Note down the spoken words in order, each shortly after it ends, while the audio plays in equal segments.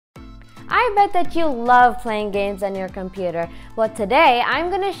I bet that you love playing games on your computer. Well, today I'm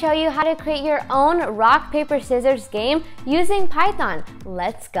going to show you how to create your own rock, paper, scissors game using Python.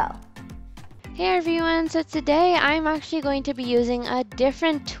 Let's go. Hey everyone, so today I'm actually going to be using a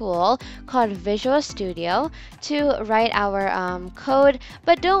different tool called Visual Studio to write our code,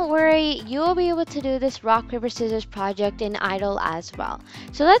 but don't worry, you will be able to do this rock, paper, scissors project in idle as well.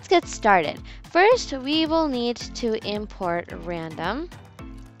 So let's get started. First, we will need to import random.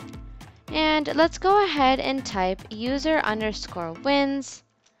 And let's go ahead and type user_wins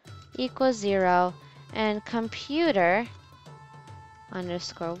equals 0 and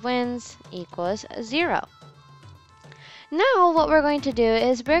computer_wins equals 0. Now what we're going to do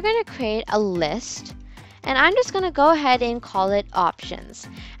is we're going to create a list, and I'm just going to go ahead and call it options.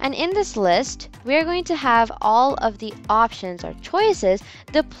 And in this list, we're going to have all of the options or choices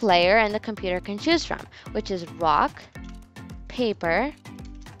the player and the computer can choose from, which is rock, paper,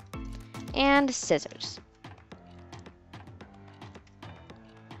 and scissors.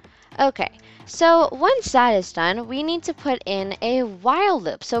 Okay, so once that is done, we need to put in a while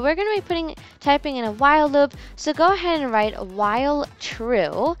loop. So we're going to be typing in a while loop. So go ahead and write while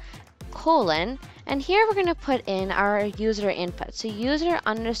true, colon, and here we're going to put in our user input. So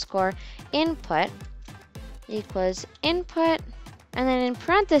user_input equals input, and then in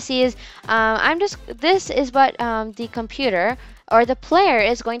parentheses, this is what the computer or the player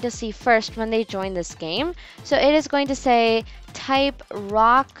is going to see first when they join this game. So it is going to say type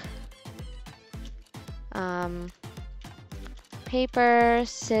rock, paper,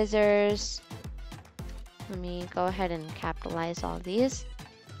 scissors. Let me go ahead and capitalize all these.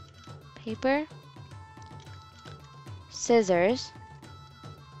 Paper, scissors,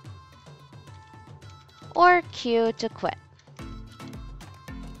 or Q to quit.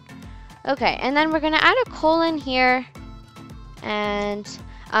 Okay, and then we're going to add a colon here, and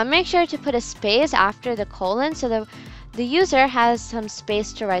make sure to put a space after the colon so the user has some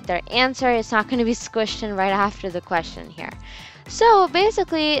space to write their answer. It's not going to be squished in right after the question here. So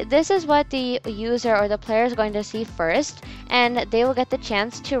basically, this is what the user or the player is going to see first, and they will get the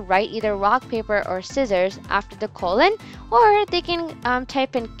chance to write either rock, paper, or scissors after the colon, or they can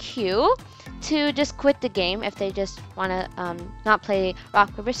type in Q to just quit the game if they just want to not play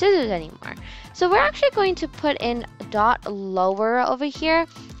rock, paper, scissors anymore. So we're actually going to put in dot lower over here.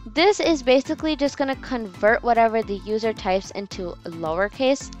 This is basically just going to convert whatever the user types into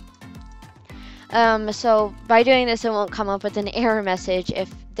lowercase. So by doing this, it won't come up with an error message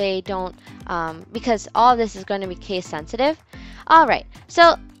if they don't, because all of this is going to be case sensitive. All right,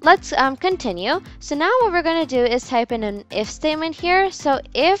 so let's continue. So now what we're going to do is type in an if statement here. So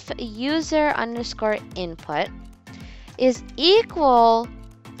if user_input is equal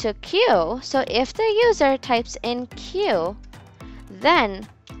to Q, so if the user types in Q, then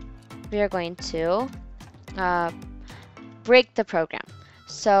we are going to break the program.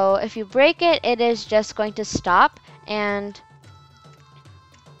 So if you break it, it is just going to stop and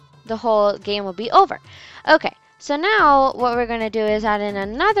the whole game will be over. Okay, so now what we're going to do is add in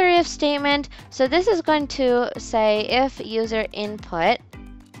another if statement. So this is going to say if user input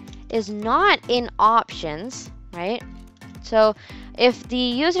is not in options, right? So if the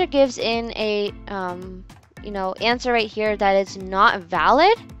user gives in a answer right here that is not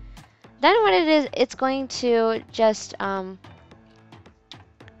valid, then what it is, it's going to just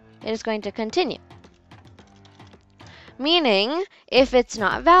it is going to continue. Meaning, if it's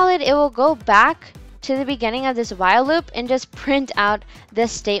not valid, it will go back to the beginning of this while loop and just print out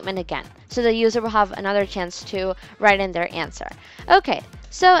this statement again. So the user will have another chance to write in their answer. Okay,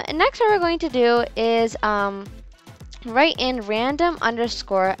 so next what we're going to do is write in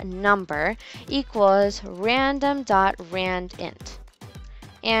random_number equals random.randint.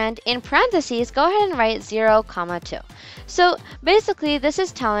 And in parentheses, go ahead and write 0, 2. So basically, this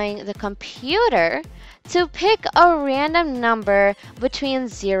is telling the computer to pick a random number between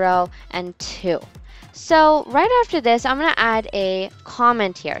 0 and 2. So right after this, I'm going to add a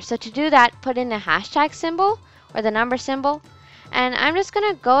comment here. So to do that, put in a hashtag symbol or the number symbol. And I'm just going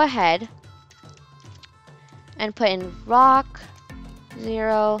to go ahead and put in rock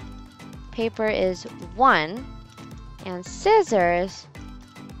 0, paper is 1, and scissors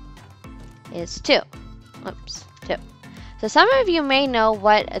is 2. Oops, 2. So some of you may know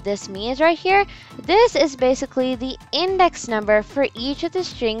what this means right here. This is basically the index number for each of the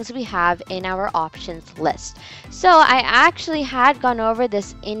strings we have in our options list. So I actually had gone over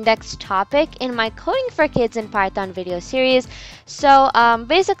this index topic in my Coding for Kids in Python video series. So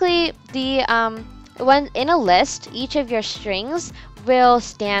basically, when in a list, each of your strings will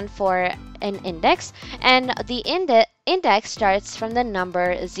stand for an index, and the index starts from the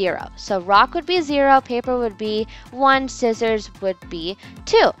number 0. So rock would be 0, paper would be 1, scissors would be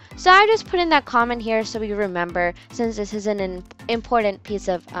 2. So I just put in that comment here so we remember, since this is an important piece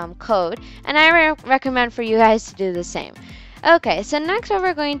of code, and I recommend for you guys to do the same. Okay, so next what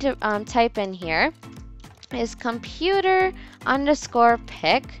we're going to type in here is computer underscore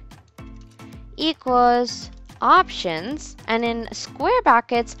pick equals options, and in square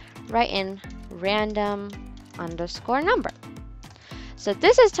brackets write in random underscore number. So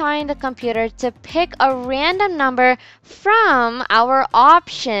this is telling the computer to pick a random number from our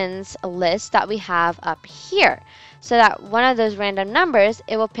options list that we have up here. So that one of those random numbers,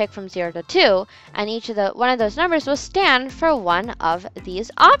 it will pick from 0 to 2, and each of one of those numbers will stand for one of these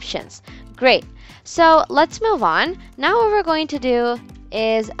options. Great. So let's move on. Now what we're going to do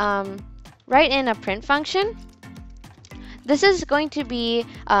is write in a print function. This is going to be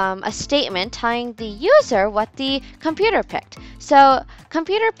a statement telling the user what the computer picked. So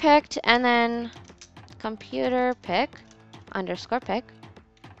computer picked, and then computer pick underscore pick,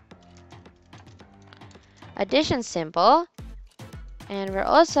 addition symbol, and we're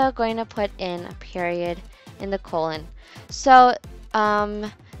also going to put in a period in the colon. So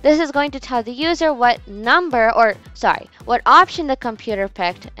this is going to tell the user what number, or sorry, what option the computer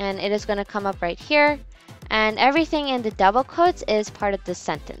picked, and it is going to come up right here, and everything in the double quotes is part of this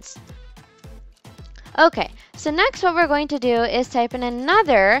sentence. Okay, so next what we're going to do is type in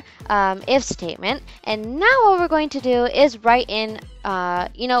another if statement, and now what we're going to do is write in,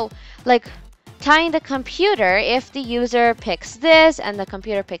 like telling the computer if the user picks this and the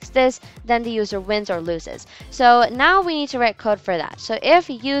computer picks this, then the user wins or loses. So now we need to write code for that. So if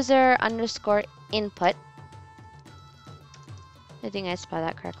user underscore input, I think I spelled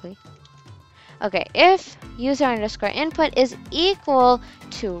that correctly. Okay, if user underscore input is equal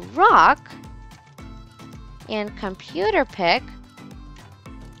to rock and computer pick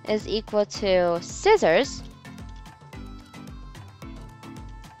is equal to scissors,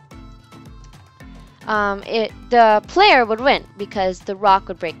 the player would win because the rock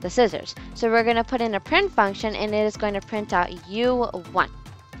would break the scissors. So we're going to put in a print function, and it is going to print out you won.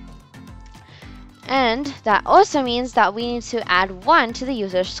 And that also means that we need to add 1 to the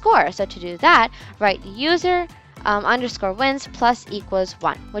user's score. So to do that, write user underscore wins plus equals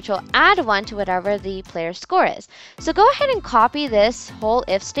 1, which will add 1 to whatever the player's score is. So go ahead and copy this whole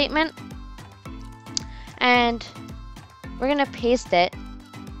if statement, and we're going to paste it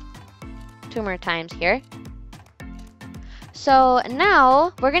 2 more times here. So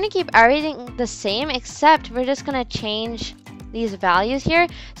now we're going to keep everything the same, except we're just going to change these values here.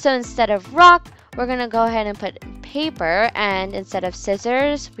 So instead of rock, we're going to go ahead and put paper, and instead of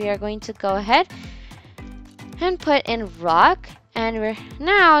scissors, we are going to go ahead and put in rock. And we're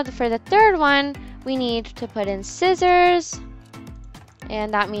now, for the third one, we need to put in scissors,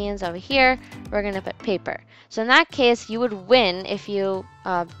 and that means over here we're going to put paper. So in that case, you would win if you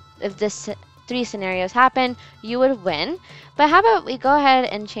if this 3 scenarios happen, you would win. But how about we go ahead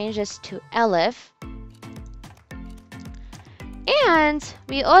and change this to elif, and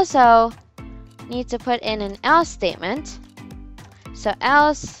we also need to put in an else statement. So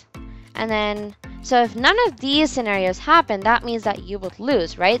else, and then so if none of these scenarios happen, that means that you would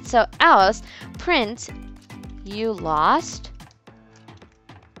lose, right? So else print you lost,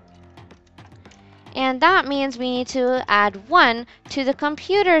 and that means we need to add 1 to the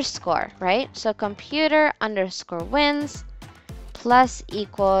computer score, right? So computer underscore wins plus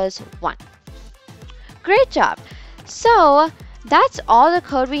equals 1. Great job. So that's all the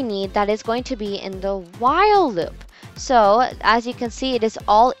code we need that is going to be in the while loop. So as you can see, it is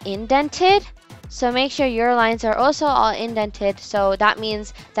all indented. So make sure your lines are also all indented. So that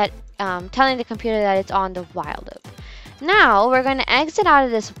means that telling the computer that it's on the while loop. Now we're going to exit out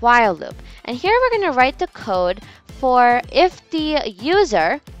of this while loop. And here we're going to write the code for if the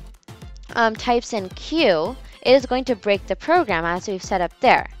user types in Q, it is going to break the program as we've set up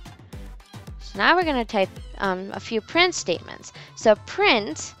there. So now we're going to type a few print statements. So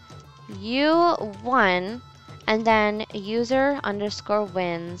print you won, and then user underscore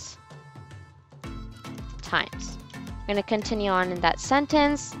wins times. We're going to continue on in that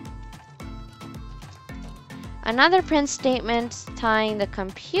sentence. Another print statement tying the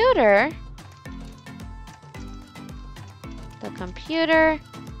computer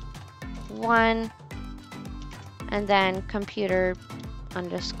won, and then computer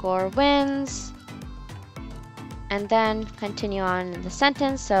underscore wins, and then continue on in the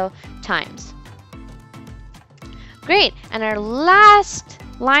sentence, so times. Great, and our last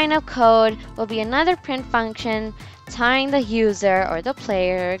line of code will be another print function telling the user or the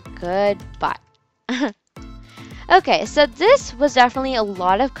player goodbye. Okay, so this was definitely a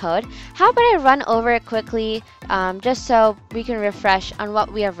lot of code. How about I run over it quickly just so we can refresh on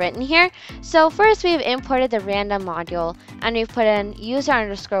what we have written here. So first we've imported the random module and we've put in user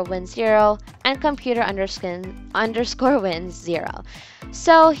underscore win 0 and computer underscore win 0.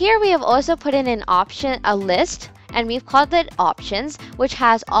 So here we have also put in a list, and we've called it options, which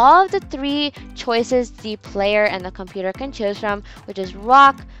has all of the 3 choices the player and the computer can choose from, which is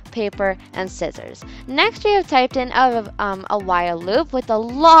rock, paper, and scissors. Next, we have typed in a while loop with a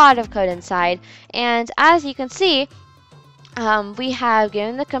lot of code inside, and as you can see, we have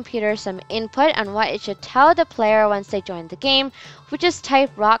given the computer some input on what it should tell the player once they join the game, which is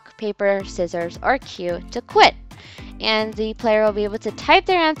type rock, paper, scissors, or Q to quit. And the player will be able to type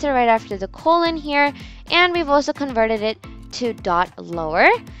their answer right after the colon here, and we've also converted it to dot lower.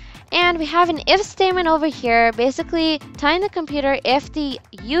 And we have an if statement over here, basically telling the computer if the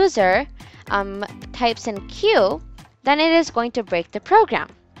user types in Q, then it is going to break the program.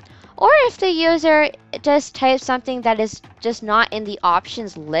 Or if the user just types something that is just not in the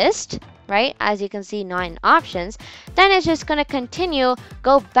options list, right, as you can see, not in options, then it's just going to continue,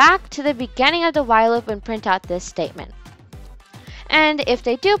 go back to the beginning of the while loop and print out this statement. And if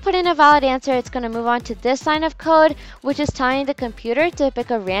they do put in a valid answer, it's going to move on to this line of code, which is telling the computer to pick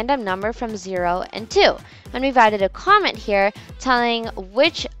a random number from 0 and 2. And we've added a comment here telling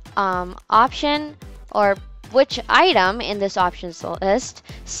which option or which item in this options list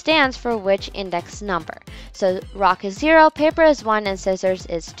stands for which index number. So rock is 0, paper is 1, and scissors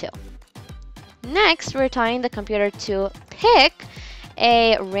is 2. Next, we're telling the computer to pick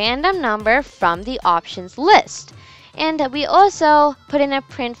a random number from the options list. And we also put in a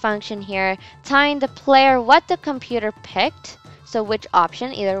print function here telling the player what the computer picked, so which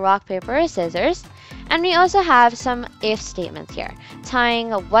option, either rock, paper, or scissors. And we also have some if statements here,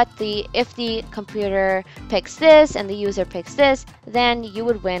 telling if the computer picks this and the user picks this, then you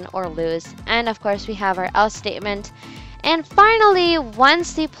would win or lose. And of course, we have our else statement. And finally,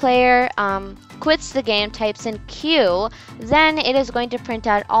 once the player quits the game, types in Q, then it is going to print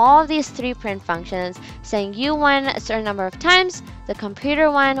out all of these 3 print functions saying you won a certain number of times, the computer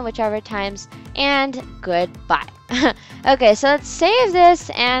won whichever times, and goodbye. Okay, so let's save this,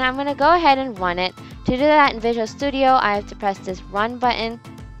 and I'm going to go ahead and run it. To do that in Visual Studio, I have to press this run button,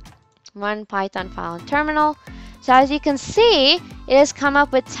 run Python file in terminal. So as you can see, it has come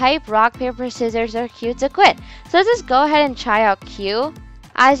up with type rock, paper, scissors, or Q to quit. So let's just go ahead and try out Q.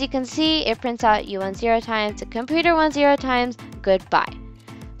 As you can see, it prints out you won 0 times, the computer won 0 times, goodbye.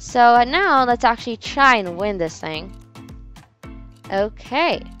 So now let's actually try and win this thing.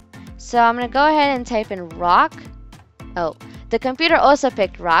 Okay, so I'm going to go ahead and type in rock. Oh, the computer also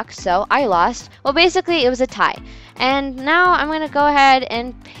picked rock, so I lost. Well, basically, it was a tie. And now I'm going to go ahead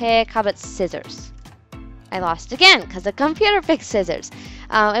and pick, how about scissors? I lost again because the computer picked scissors.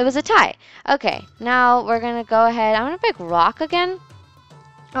 It was a tie. Okay, now we're going to go ahead. I'm going to pick rock again.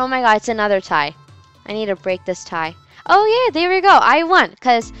 Oh my god, it's another tie. I need to break this tie. Oh yeah, there we go. I won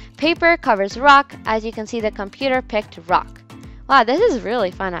because paper covers rock. As you can see, the computer picked rock. Wow, this is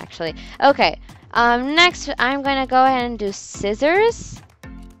really fun actually. Okay, next I'm going to go ahead and do scissors.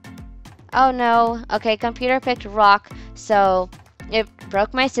 Oh no. Okay, computer picked rock, so it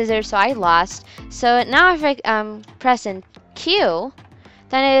broke my scissors, so I lost. So now if I press in Q,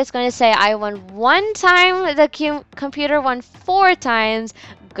 then it is going to say I won 1 time, the computer won 4 times,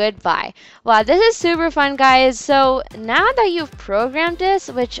 goodbye. Wow, this is super fun, guys. So now that you've programmed this,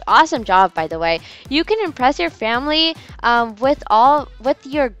 which awesome job, by the way, you can impress your family with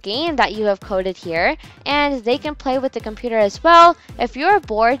your game that you have coded here, and they can play with the computer as well. If you're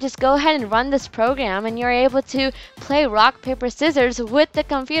bored, just go ahead and run this program, and you're able to play rock, paper, scissors with the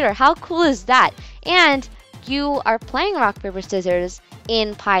computer. How cool is that? And you are playing rock, paper, scissors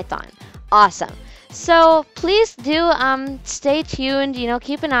in Python. Awesome. So please do stay tuned,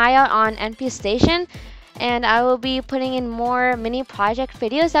 keep an eye out on NPStation, and I will be putting in more mini project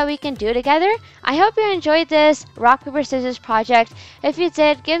videos that we can do together. I hope you enjoyed this rock, paper, scissors project. If you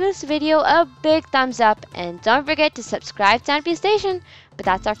did, give this video a big thumbs up, and don't forget to subscribe to NPStation. But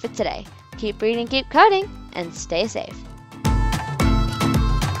that's all for today. Keep reading, keep coding, and stay safe.